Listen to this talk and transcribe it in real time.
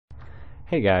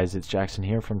Hey guys, it's Jackson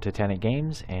here from Titanic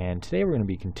Games, and today we're going to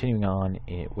be continuing on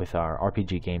with our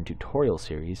RPG game tutorial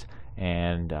series,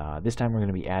 and this time we're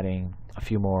going to be adding a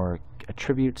few more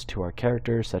attributes to our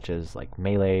character, such as like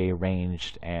melee,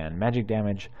 ranged, and magic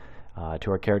damage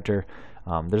to our character.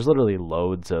 There's literally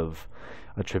loads of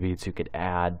attributes you could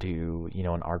add to,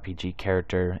 an RPG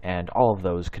character, and all of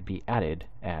those could be added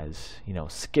as,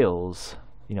 skills,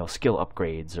 skill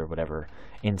upgrades or whatever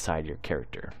inside your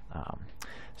character.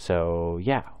 So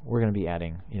yeah, we're going to be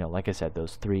adding, like I said,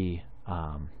 those three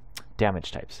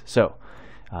damage types. So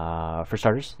for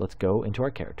starters, let's go into our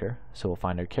character. So we'll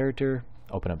find our character,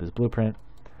 open up his blueprint,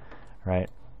 right?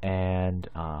 And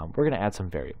we're going to add some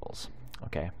variables.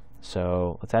 Okay,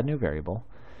 so let's add a new variable,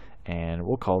 and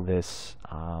we'll call this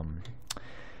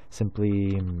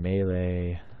simply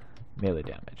melee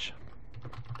damage.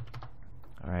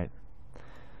 All right.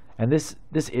 And this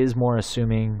is more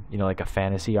assuming, like a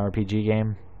fantasy RPG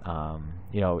game.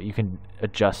 You can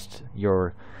adjust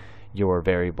your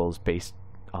variables based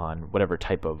on whatever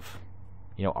type of,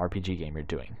 RPG game you're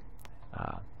doing.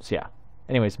 So yeah.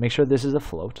 Anyways, make sure this is a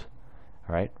float,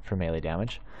 all right, for melee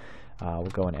damage. We'll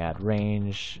go and add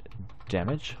range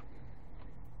damage,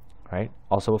 all right,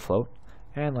 also a float.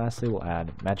 And lastly, we'll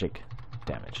add magic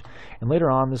damage. And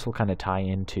later on, this will kind of tie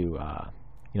into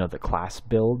the class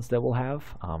builds that we'll have,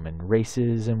 and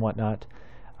races and whatnot.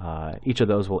 Each of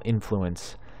those will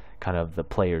influence kind of the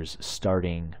player's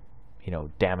starting,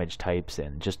 damage types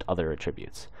and just other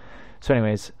attributes. So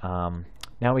anyways,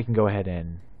 now we can go ahead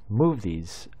and move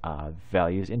these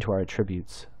values into our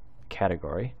attributes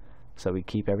category so we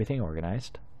keep everything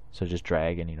organized. So just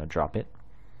drag and, drop it.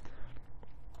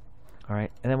 All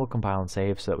right, and then we'll compile and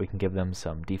save so that we can give them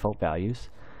some default values.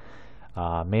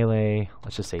 Melee,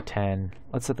 let's just say 10.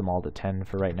 Let's set them all to 10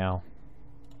 for right now.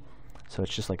 So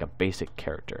it's just like a basic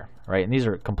character, right? And these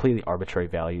are completely arbitrary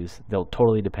values. They'll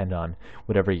totally depend on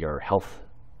whatever your health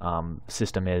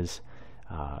system is.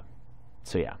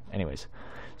 So yeah, anyways.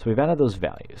 So we've added those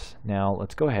values. Now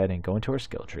let's go ahead and go into our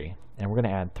skill tree, and we're going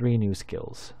to add 3 new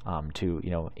skills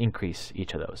to increase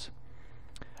each of those.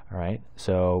 All right.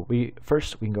 So we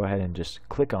can go ahead and just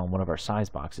click on one of our size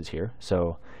boxes here,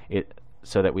 so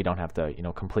that we don't have to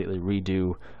completely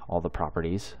redo all the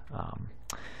properties.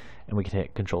 And we can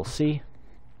hit Control C.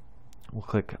 We'll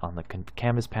click on the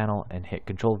canvas panel and hit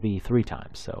Control V 3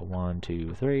 times. So 1,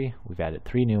 2, 3. We've added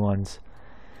 3 new ones.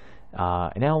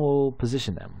 And now we'll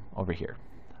position them over here.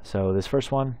 So this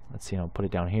first one, let's put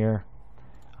it down here.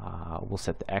 We'll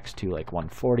set the X to like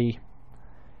 140,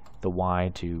 the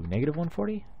Y to negative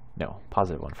 140. No,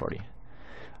 positive 140.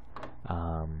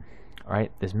 All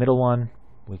right, this middle one,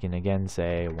 we can again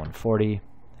say 140,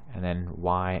 and then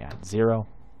Y at 0.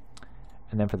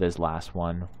 And then for this last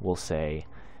one, we'll say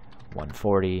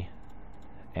 140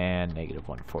 and negative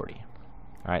 140. All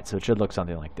right, so it should look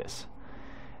something like this.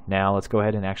 Now let's go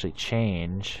ahead and actually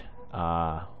change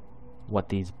what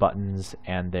these buttons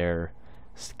and their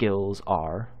skills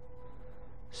are.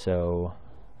 So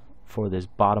for this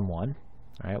bottom one,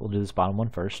 all right, we'll do this bottom one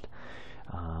first.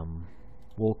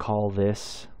 We'll call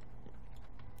this,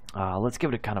 let's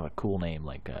give it a kind of a cool name,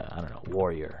 like, I don't know,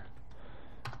 warrior.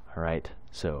 All right,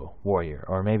 so warrior,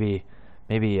 or maybe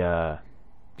yeah,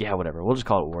 whatever. We'll just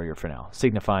call it warrior for now,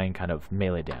 signifying kind of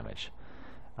melee damage.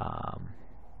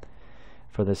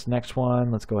 For this next one,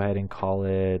 let's go ahead and call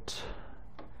it,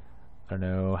 I don't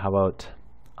know, how about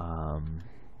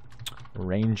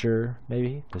ranger,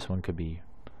 maybe? This one could be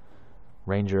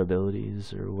ranger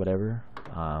abilities or whatever.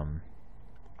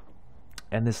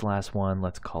 And this last one,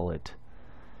 let's call it,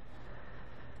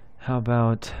 how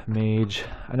about mage?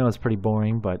 I know it's pretty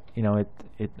boring, but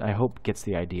it I hope gets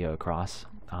the idea across.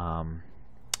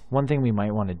 One thing we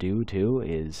might want to do too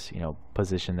is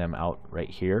position them out right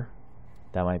here.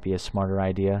 That might be a smarter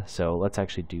idea. So let's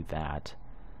actually do that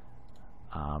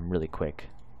really quick.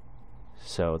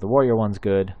 So the warrior one's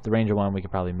good. The ranger one we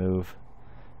could probably move.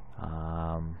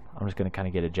 I'm just going to kind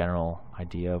of get a general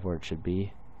idea of where it should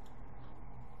be.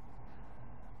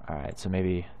 All right, so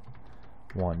maybe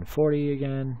 140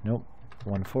 again. Nope,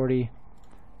 140.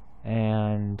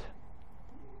 And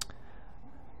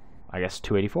I guess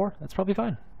 284. That's probably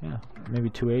fine. Yeah, maybe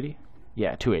 280.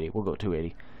 Yeah, 280. We'll go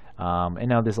 280. And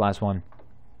now this last one,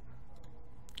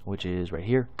 which is right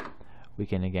here, we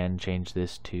can again change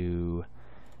this to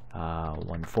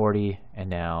 140. And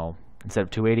now instead of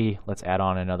 280, let's add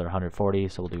on another 140.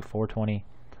 So we'll do 420.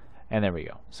 And there we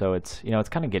go. So it's it's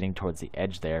kind of getting towards the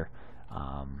edge there.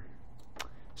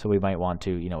 So we might want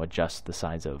to, adjust the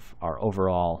size of our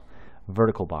overall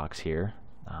vertical box here.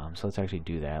 So let's actually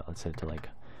do that. Let's set it to like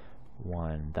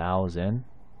 1,000.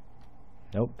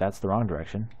 Nope, that's the wrong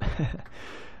direction.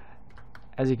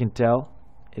 as you can tell,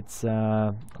 it's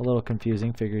a little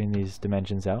confusing figuring these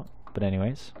dimensions out. But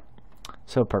anyways,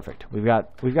 so perfect. We've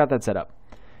got that set up.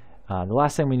 The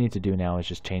last thing we need to do now is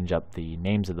just change up the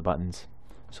names of the buttons.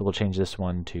 So we'll change this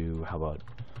one to, how about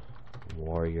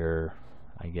Warrior,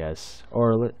 I guess,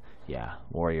 or yeah,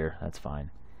 Warrior. That's fine.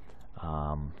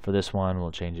 For this one,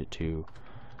 we'll change it to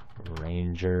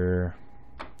Ranger,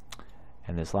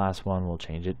 and this last one we'll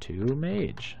change it to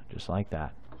Mage, just like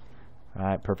that. All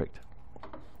right, perfect.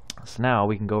 So now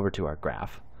we can go over to our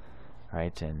graph,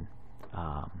 right? And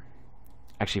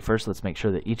actually, first let's make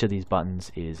sure that each of these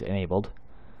buttons is enabled.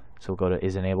 So we'll go to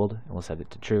is enabled, and we'll set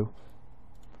it to true.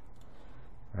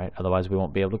 Right? Otherwise, we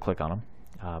won't be able to click on them.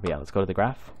 But yeah, let's go to the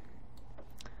graph.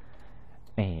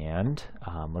 And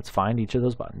let's find each of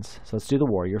those buttons. So let's do the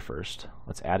Warrior first.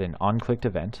 Let's add an on-clicked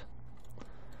event.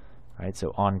 Right,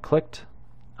 so on-clicked,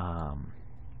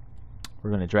 we're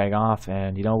going to drag off,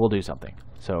 and we'll do something.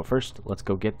 So first, let's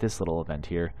go get this little event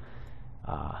here.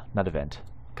 Not event,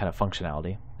 kind of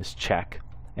functionality, this check.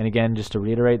 And again, just to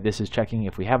reiterate, this is checking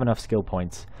if we have enough skill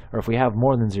points, or if we have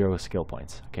more than 0 skill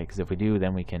points. Okay, because if we do,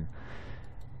 then we can,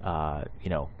 have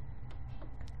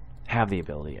the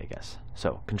ability, I guess.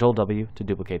 So Control W to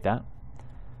duplicate that,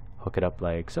 hook it up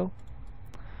like so,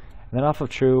 and then off of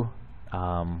true,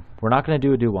 we're not going to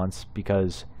do a do once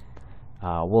because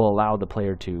we'll allow the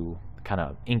player to kind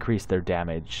of increase their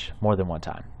damage more than one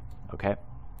time. Okay,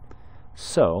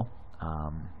 so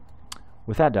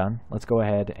with that done, let's go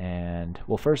ahead and,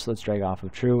 well, first let's drag off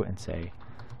of true and say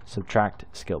subtract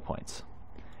skill points,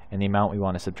 and the amount we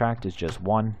want to subtract is just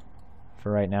 1 for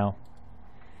right now.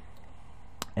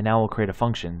 And now we'll create a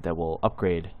function that will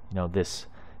upgrade, this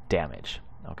damage.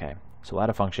 Okay, so we'll add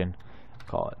a function,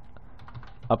 call it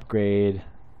upgrade,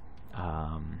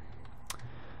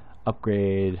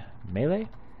 upgrade melee,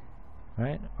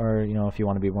 right? Or if you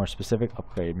want to be more specific,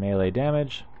 upgrade melee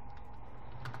damage.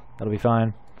 That'll be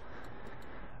fine,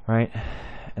 right?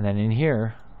 And then in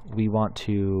here, we want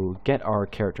to get our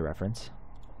character reference,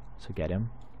 so get him,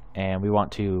 and we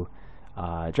want to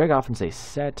drag off and say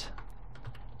set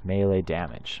melee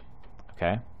damage.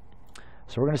 Okay,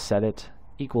 so we're going to set it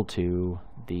equal to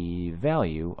the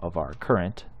value of our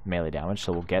current melee damage,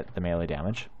 so we'll get the melee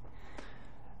damage.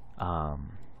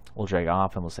 We'll drag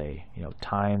off and we'll say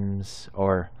times,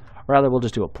 or rather we'll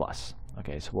just do a plus.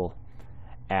 Okay, so we'll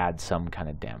add some kind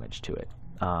of damage to it.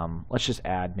 Let's just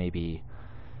add maybe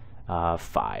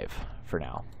 5 for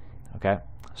now. Okay,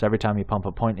 so every time you pump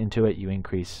a point into it, you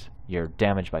increase your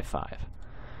damage by 5.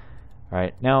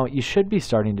 Alright, now you should be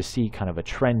starting to see kind of a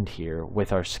trend here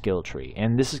with our skill tree,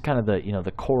 and this is kind of the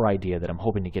the core idea that I'm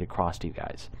hoping to get across to you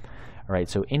guys. Alright,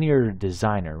 so in your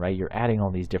designer, right, you're adding all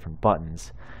these different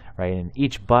buttons, right, and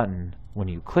each button, when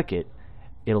you click it,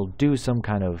 it'll do some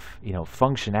kind of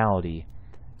functionality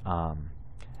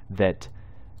that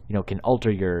can alter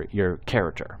your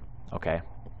character. Okay,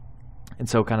 and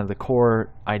so kind of the core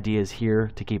ideas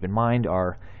here to keep in mind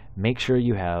are: make sure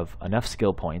you have enough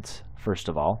skill points first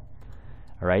of all.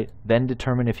 Alright, then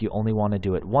determine if you only want to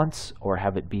do it once or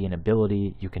have it be an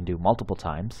ability you can do multiple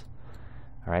times.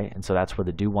 Alright, and so that's where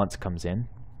the do once comes in.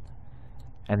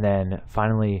 And then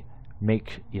finally,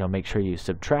 make sure you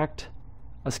subtract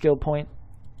a skill point,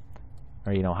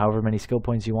 or however many skill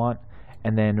points you want,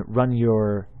 and then run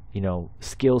your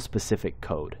skill specific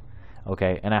code.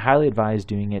 Okay, and I highly advise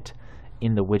doing it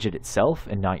in the widget itself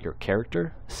and not your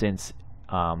character, since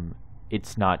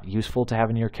it's not useful to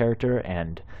have in your character,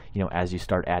 and as you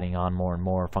start adding on more and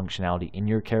more functionality in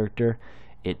your character,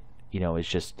 it is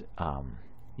just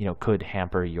could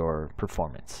hamper your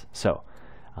performance. So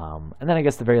and then I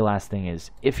guess the very last thing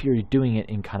is, if you're doing it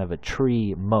in kind of a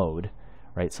tree mode,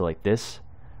 right, so like this,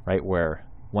 right, where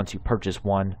once you purchase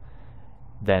one,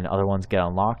 then other ones get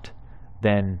unlocked,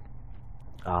 then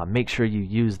make sure you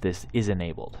use this is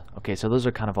enabled. Okay, so those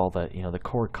are kind of all the the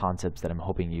core concepts that I'm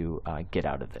hoping you get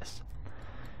out of this.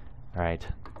 Alright,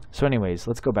 so anyways,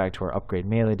 let's go back to our upgrade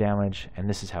melee damage, and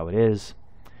this is how it is.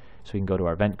 So we can go to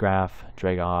our event graph,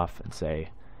 drag off, and say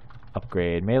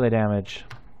upgrade melee damage.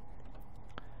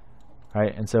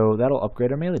 Alright, and so that'll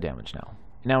upgrade our melee damage now.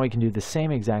 Now we can do the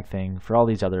same exact thing for all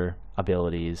these other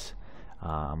abilities.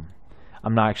 I'm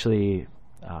not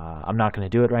going to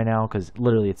do it right now, because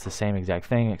literally it's the same exact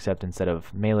thing, except instead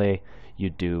of melee, you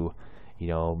do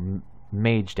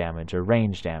mage damage or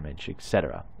range damage,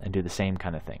 etc., and do the same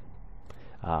kind of thing.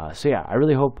 So yeah, I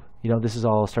really hope this is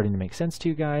all starting to make sense to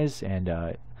you guys, and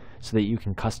so that you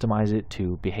can customize it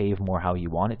to behave more how you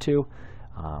want it to.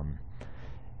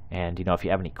 And if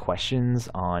you have any questions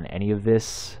on any of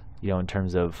this, in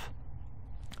terms of,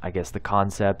 I guess, the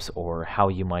concepts or how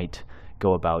you might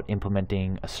go about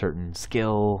implementing a certain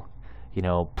skill, you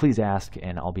know, please ask,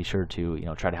 and I'll be sure to, you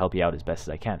know, try to help you out as best as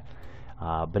I can.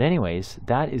 But anyways,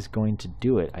 that is going to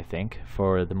do it, I think,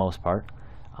 for the most part,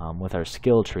 with our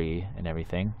skill tree and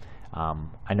everything.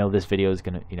 I know this video is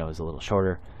gonna, you know, is a little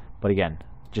shorter, but again,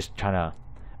 just trying to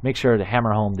make sure to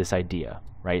hammer home this idea,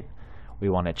 right? We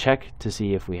want to check to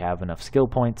see if we have enough skill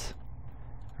points,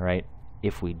 right?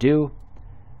 If we do,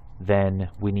 then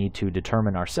we need to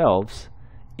determine ourselves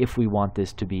if we want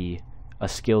this to be a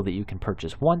skill that you can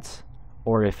purchase once,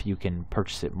 or if you can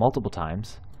purchase it multiple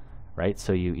times, right?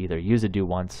 So you either use it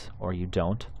once or you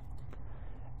don't.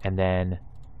 And then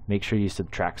make sure you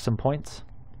subtract some points.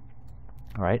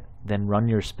 All right, then run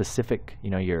your specific, you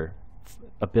know, your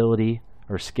ability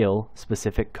or skill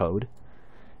specific code,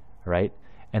 right?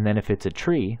 And then if it's a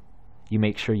tree, you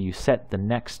make sure you set the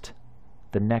next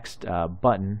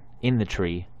button in the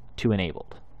tree to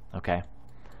enabled. Okay,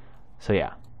 so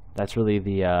yeah, that's really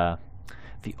the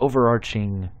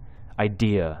overarching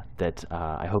idea that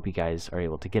I hope you guys are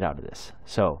able to get out of this.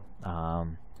 So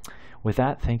with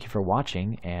that, thank you for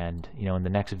watching, and you know, in the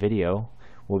next video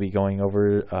we'll be going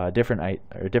over a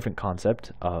different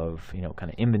concept of, you know, kind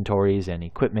of inventories and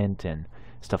equipment and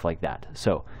stuff like that.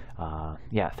 So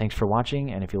yeah, thanks for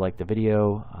watching, and if you like the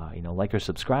video, you know, like or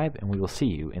subscribe, and we will see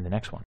you in the next one.